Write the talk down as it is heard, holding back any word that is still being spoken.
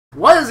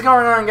What is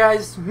going on,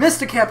 guys?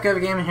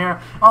 MrCapKevGamer here,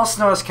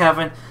 also known as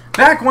Kevin,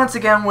 back once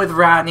again with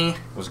Rodney.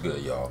 What's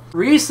good, y'all?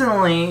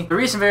 Recently, the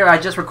recent video I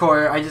just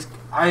recorded, I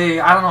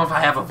don't know if I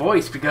have a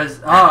voice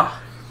because, I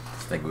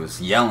think it was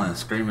yelling,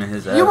 screaming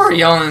his ass. You were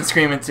yelling and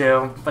screaming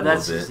too, but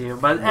that's bit. just you.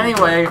 But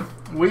anyway,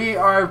 we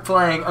are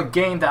playing a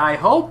game that I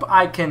hope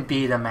I can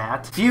beat him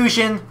at.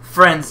 Fusion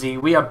Frenzy.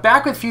 We are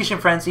back with Fusion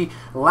Frenzy.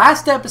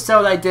 Last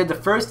episode I did the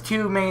first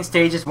two main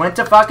stages, went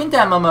to fucking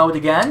demo mode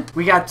again.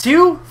 We got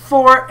 2,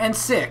 4, and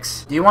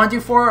 6. Do you want to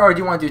do 4 or do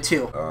you want to do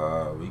 2?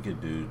 We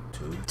could do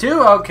 2.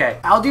 2? Okay.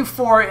 I'll do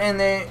 4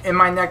 in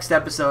my next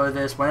episode of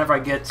this, whenever I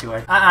get to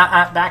it.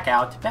 Back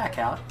out. Back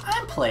out.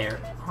 I'm player.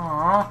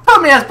 Aww.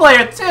 Put me as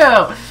player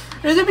 2!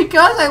 Is it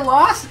because I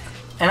lost?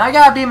 And I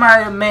gotta be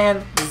my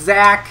man,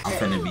 Zach. I'm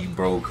finna be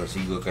broke because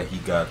he look like he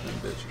got them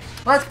bitches.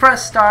 Let's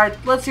press start.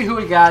 Let's see who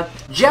we got.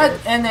 Jet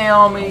and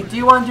Naomi. Do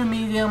you want to do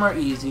medium or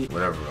easy?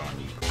 Whatever on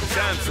you.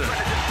 Samson,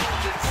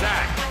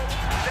 Zach,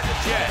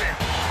 Jet,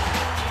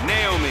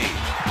 Naomi.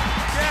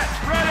 Jet,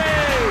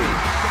 ready!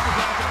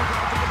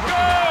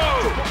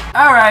 Go!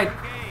 Alright,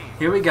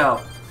 here we go.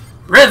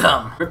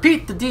 Rhythm.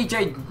 Repeat the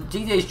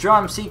DJ's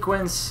drum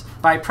sequence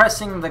by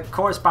pressing the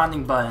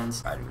corresponding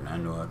buttons. I do not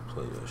know how to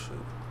play that shit.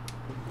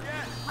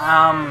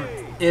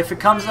 If it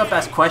comes up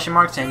as question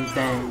marks,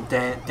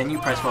 then you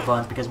press what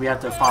buttons because we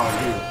have to follow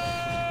you.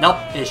 Nope,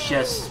 it's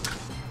just...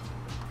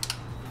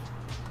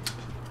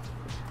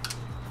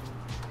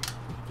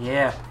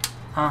 Yeah.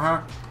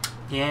 Uh-huh.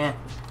 Yeah.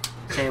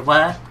 Say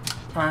what?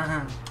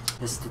 Uh-huh.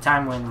 This is the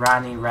time when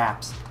Rodney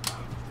raps.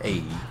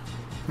 Hey.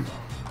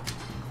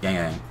 Gang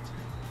gang.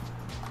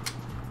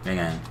 Gang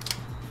gang.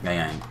 Gang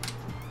gang.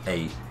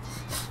 Hey.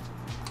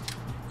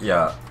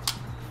 Yeah.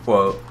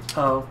 Well.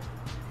 Oh.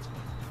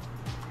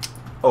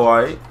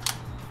 Alright.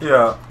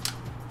 Yeah.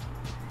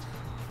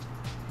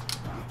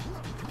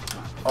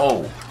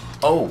 Oh.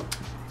 Oh.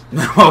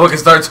 Now we can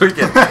start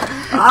tweaking.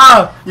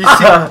 Ah! You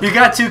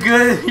got too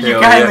good. You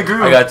got in the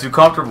groove. I got too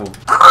comfortable.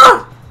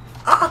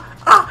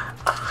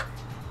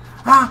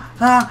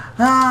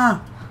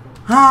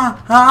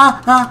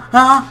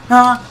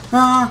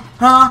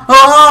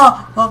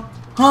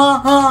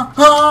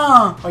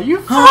 Are you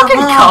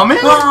fucking coming?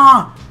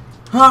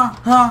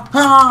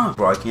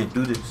 Bro, I can't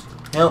do this.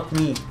 Help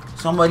me.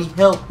 Somebody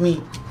help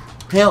me.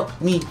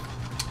 Help me.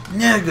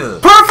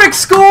 Nigga. Perfect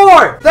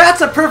score!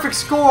 That's a perfect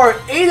score.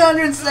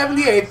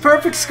 878.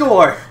 Perfect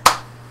score.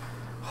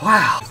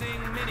 Wow.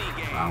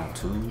 Round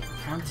 2.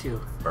 Round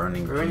 2.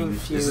 Burning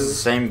Fuse. Is this the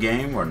same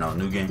game or no?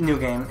 New game? New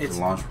game. It's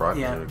launch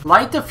rockets. Yeah.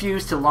 Light the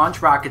fuse to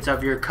launch rockets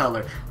of your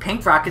color.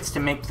 Paint rockets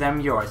to make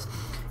them yours.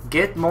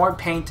 Get more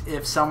paint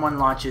if someone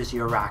launches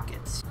your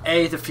rockets.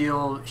 A to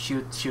fuel,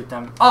 shoot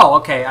them. Oh,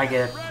 okay, I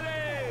get it.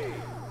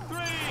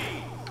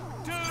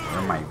 Where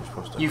am I even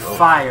supposed to You go?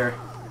 fire.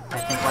 I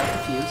think light the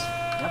fuse.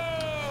 Yep.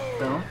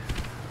 Boom.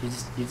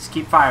 You just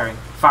keep firing.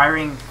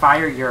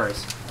 Fire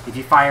yours. If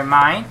you fire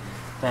mine,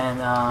 then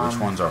Which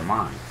ones are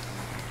mine?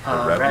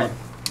 The red. red one?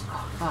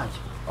 Oh, fudge.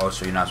 Oh,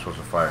 so you're not supposed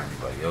to fire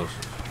anybody else's.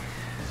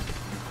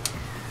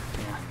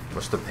 Yeah.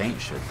 What's the paint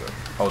shit though?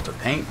 Oh, the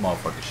paint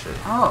motherfucker shit.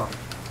 Oh.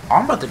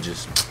 I'm about to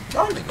just...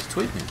 Y'all niggas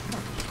tweaking. I'm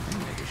about to just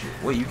paint nigga shit.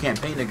 Wait, you can't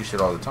paint nigga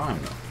shit all the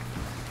time though.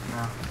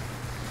 No.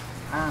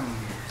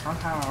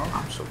 Somehow.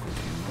 I'm so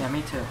confused. Yeah,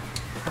 me too.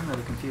 I'm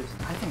really confused.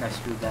 I think I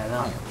screwed that I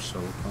up. am so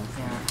confused.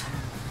 Yeah.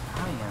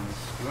 I am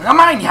screwing up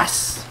mine,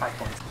 yes! 5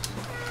 points.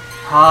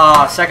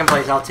 Ah, second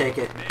place, I'll take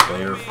it.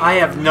 I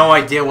have no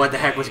idea what the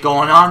heck was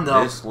going on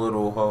though. This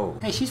little hoe.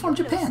 Hey, she's from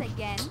Japan.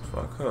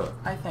 Fuck her.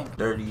 I think.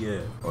 Dirty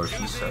yeah. Or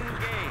she's second.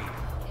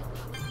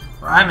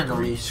 I'm in the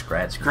lead.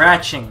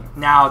 Scratching.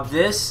 Now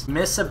this,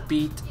 miss a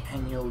beat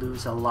and you'll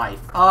lose a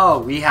life. Oh,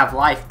 we have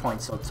life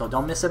points, so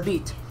don't miss a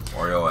beat.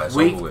 Or yo ass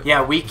over with.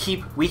 Yeah, we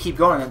keep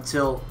going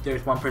until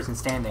there's one person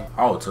standing.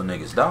 Oh, till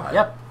niggas die.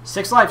 Yep,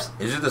 6 lives.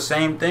 Is it the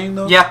same thing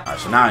though? Yeah. Alright,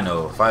 so now I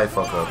know if I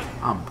fuck up,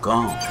 I'm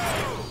gone.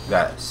 You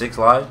got 6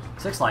 lives?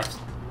 6 lives.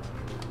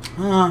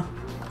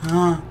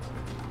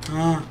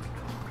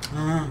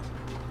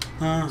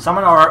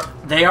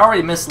 They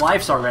already missed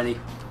lives already.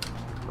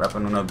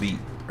 Rapping on a beat.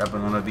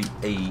 Rapping on a beat.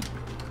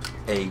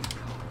 Hey.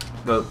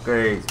 Go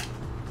crazy.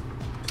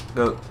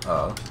 Go.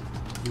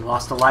 You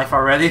lost a life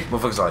already.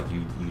 Motherfuckers like,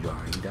 you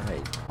already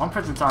died. One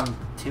person's on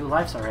 2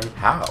 lives already.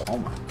 How? Oh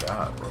my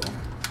god, bro.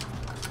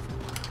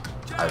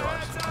 I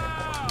lost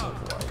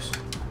my lives.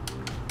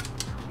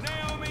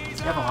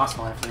 You haven't lost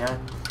a life yet.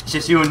 It's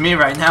just you and me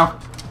right now.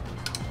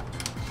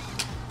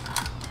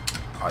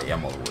 Oh yeah,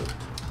 I'm over with.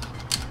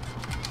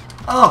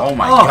 Oh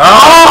my god!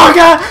 god! Oh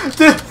god!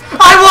 Dude,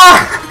 I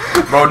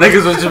won! Bro,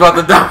 niggas was just about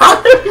to die.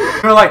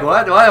 We're like,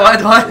 what?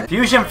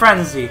 Fusion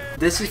Frenzy.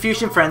 This is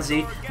Fusion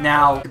Frenzy.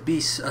 Now, to be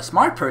a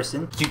smart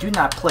person, you do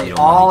not play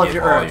all of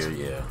your herbs.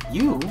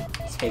 You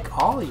take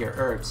all of your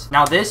herbs.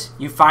 Now this,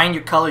 you find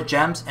your colored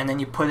gems and then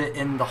you put it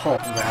in the hole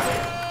and grab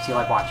it. See,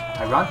 like, watch.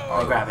 I run,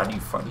 I grab it. How do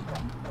you fight it?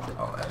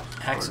 Oh,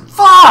 X.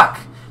 Fuck!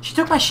 She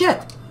took my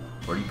shit.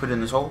 Where do you put it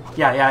in this hole?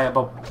 Yeah,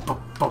 but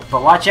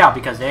watch out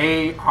because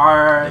they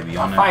are Maybe a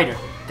on fighter.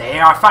 They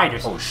are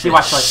fighters. Oh, See, shit.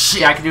 watch this. Shit.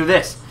 See, I can do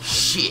this.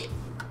 Shit.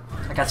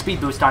 I got speed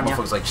boost on you.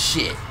 Motherfuckers like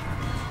shit.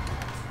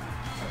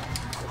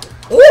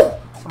 Oh!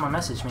 Someone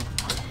messaged me.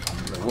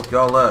 Like, whoop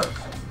y'all up.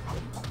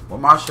 What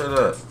my shit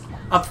up?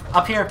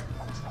 Up here.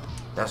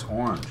 That's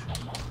orange.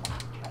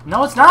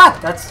 No, it's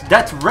not.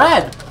 That's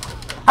red.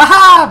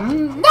 Haha!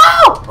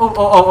 No!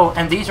 Oh!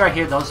 And these right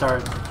here, those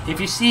are. If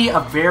you see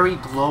a very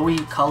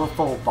glowy,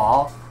 colorful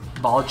ball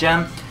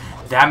gem,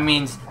 that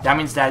means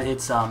that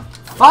it's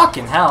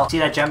fucking hell. See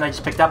that gem that I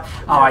just picked up?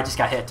 Oh, I just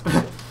got hit.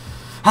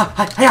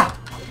 Yeah.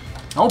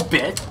 No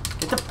bit.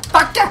 Get the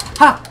fuck down.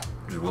 Ha!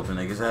 Just whooping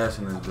niggas ass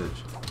in this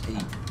bitch.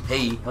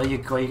 Hey. Well, you're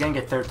gonna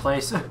get third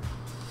place. Get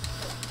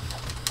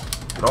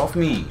off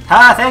me.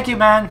 Ha! Thank you,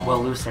 man.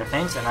 We'll lose their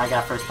things, and I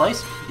got first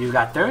place. You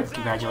got third.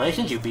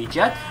 Congratulations, you beat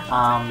Jet.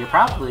 You're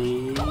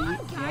probably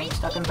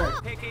stuck in third.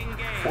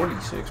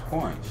 46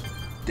 points.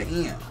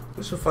 Damn.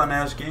 It's a fun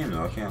ass game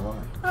though, I can't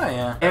lie. Oh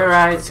yeah.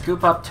 Alright,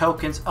 scoop up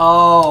tokens.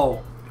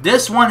 Oh,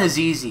 this one is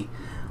easy.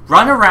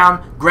 Run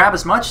around, grab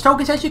as much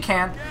tokens as you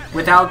can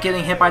without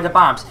getting hit by the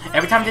bombs.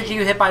 Every time that you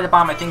get hit by the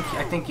bomb, I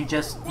think you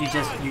just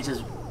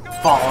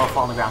fall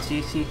on the ground.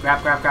 See,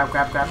 grab. Grab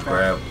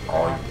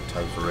all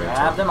types of red.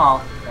 Grab them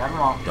all.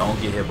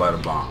 Don't get hit by the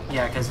bomb.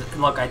 Yeah, because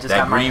look, I just that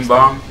got my green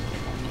bomb.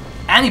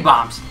 Any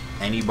bombs.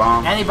 Any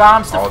bomb. Any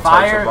bombs. All The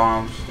fire. types of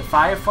bombs. The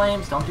fire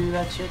flames. Don't do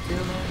that shit too,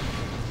 man.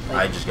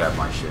 I just got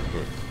my shit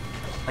hit.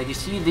 Like you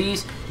see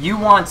these, you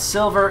want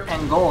silver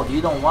and gold.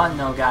 You don't want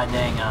no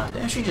goddamn.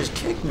 Damn, she just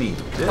kicked me.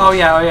 Bitch. Oh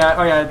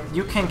yeah.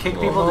 You can kick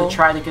people to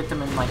try to get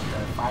them in like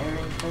the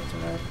firing pits or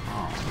whatever.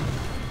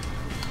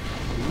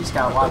 You just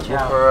gotta watch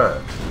out.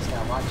 You just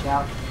gotta watch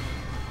out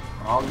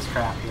for all this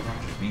crap here, man.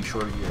 Beat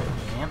Shorty.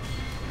 Yeah.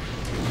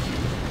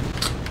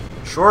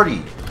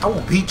 Shorty, I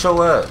will beat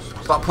your ass.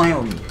 Stop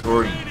playing with me.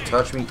 Shorty,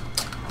 touch me.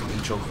 I'll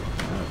beat your ass.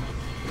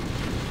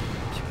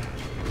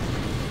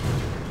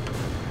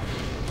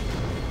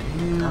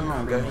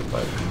 I'm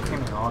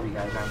killing all of you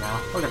guys right now.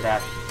 Look at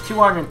that.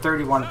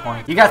 231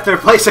 points. You got third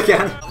place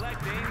again.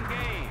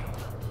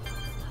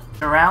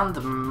 Around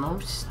the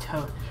most.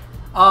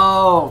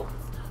 Oh.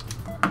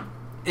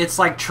 It's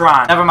like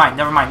Tron. Never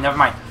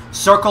mind.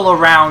 Circle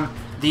around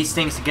these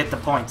things to get the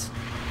points.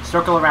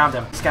 Circle around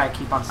them. This guy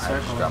keep on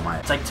circling.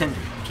 It's like Tinder.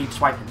 Keep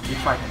swiping.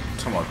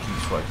 Come on, keep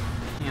swiping.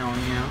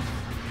 Yeah.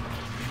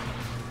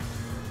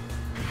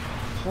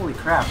 Holy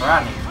crap,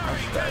 Rodney.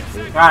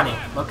 Rodney,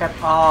 look at.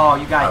 Oh,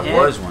 you got hit.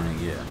 I was winning,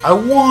 yeah. I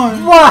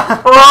won!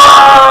 What?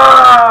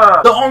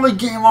 The only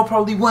game I'll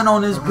probably win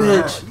on this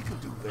bitch.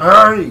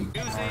 Hurry!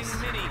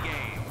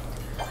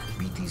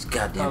 Beat these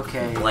goddamn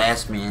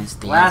blast man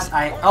stands.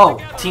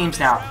 Teams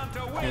now.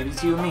 Maybe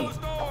it's you and me.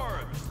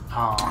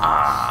 Oh,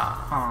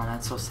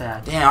 that's so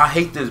sad. Damn, I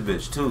hate this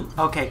bitch too.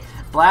 Okay,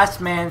 blast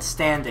man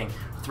standing.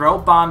 Throw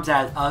bombs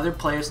at other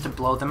players to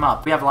blow them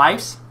up. We have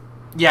lives?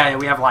 Yeah,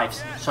 we have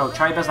lives. So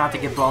try your best not to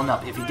get blown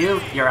up. If you do,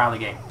 you're out of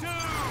the game.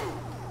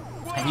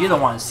 And you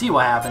don't want to see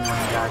what happens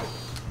when you die.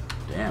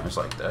 Damn, it's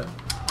like that.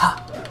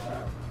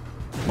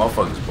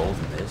 Motherfuckers both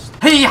missed.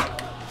 Hey!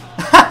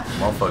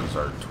 Motherfuckers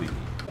are tweeting.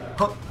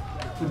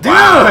 Dude!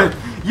 Wow.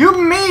 You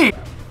me!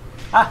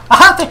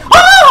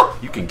 Oh!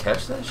 You can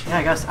catch that shit?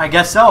 Yeah, I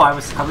guess so. I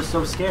was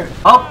so scared.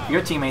 Oh,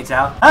 your teammate's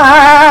out.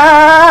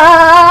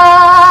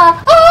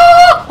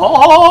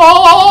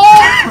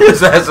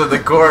 His ass in the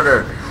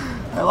corner.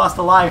 I lost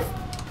a life.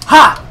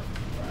 Ha!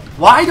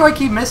 Why do I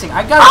keep missing?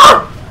 I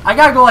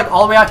gotta go like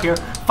all the way out here.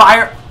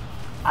 Fire!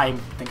 I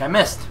think I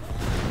missed.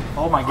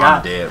 Oh my god.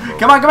 I'm dead, bro.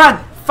 Come on!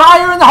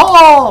 Fire in the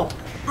hole!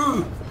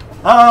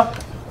 Oh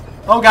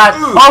god.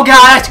 Oh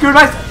god, I screwed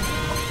myself.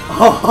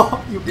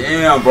 Oh,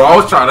 damn, bro. I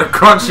was trying to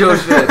crunch your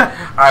shit.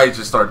 I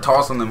just start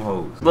tossing them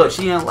hoes. Look,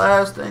 she didn't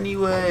last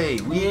anyway.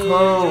 We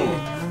go.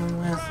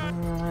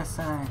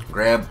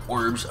 Grab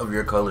orbs of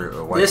your color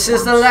or white. This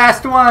is the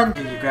last one.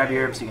 You grab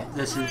your herbs again.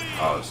 This is.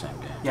 Oh, the same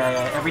game.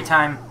 Yeah. Every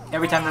time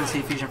that I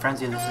see Fusion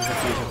Frenzy, this is a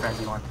Fusion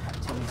Frenzy one.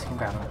 So you can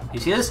grab it. You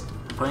see this?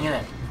 I'm putting it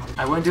in.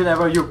 I wouldn't do that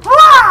about you.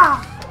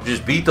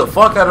 Just beat the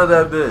fuck out of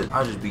that bitch.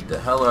 I just beat the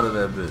hell out of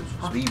that bitch.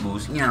 Speed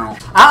boost, you know.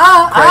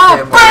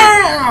 Crackhead mode.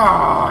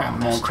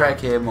 I'm on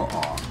crackhead mode.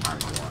 Oh,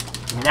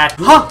 give me that.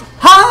 No!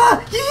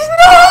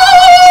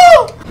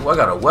 Ooh, I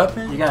got a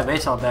weapon? You got a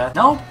baseball bat.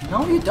 No,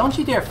 you don't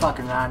you dare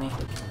fucking Rodney.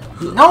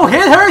 No,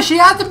 hit her. She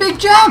had the big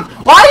gem.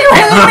 Why are you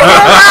hitting me in the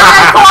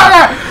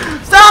corner?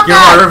 Stop that.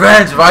 Get my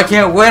revenge. If I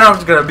can't win, I'm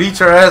just going to beat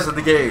your ass at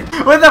the game.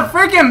 With a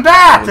freaking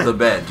bat. With the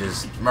bat.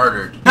 Just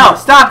murdered. No,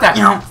 stop that.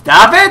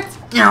 Stop it.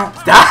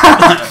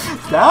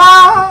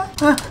 Stop.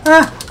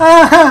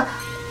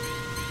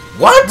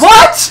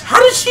 What? How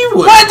did she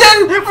win? What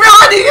did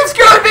Rodney? You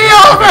screwed me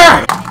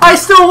over. I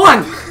still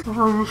won.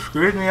 You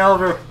screwed me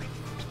over.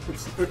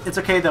 It's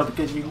okay though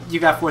because you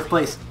got fourth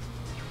place.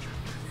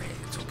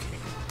 It's okay.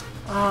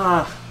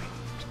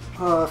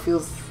 It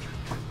feels.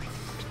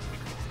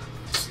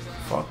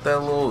 Fuck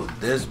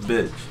this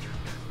bitch.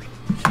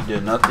 She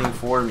did nothing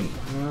for me.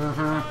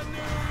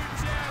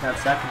 got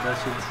second, though,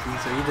 so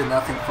you did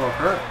nothing for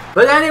her.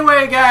 But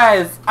anyway,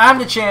 guys, I'm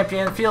the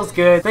champion. Feels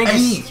good. Thank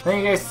you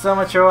guys so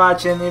much for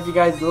watching. If you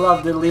guys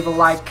loved it, leave a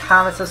like,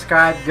 comment,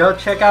 subscribe. Go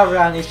check out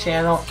Rodney's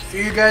channel.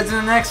 See you guys in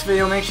the next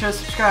video. Make sure to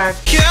subscribe.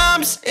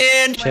 Comes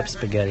in chip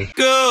spaghetti.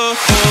 goes.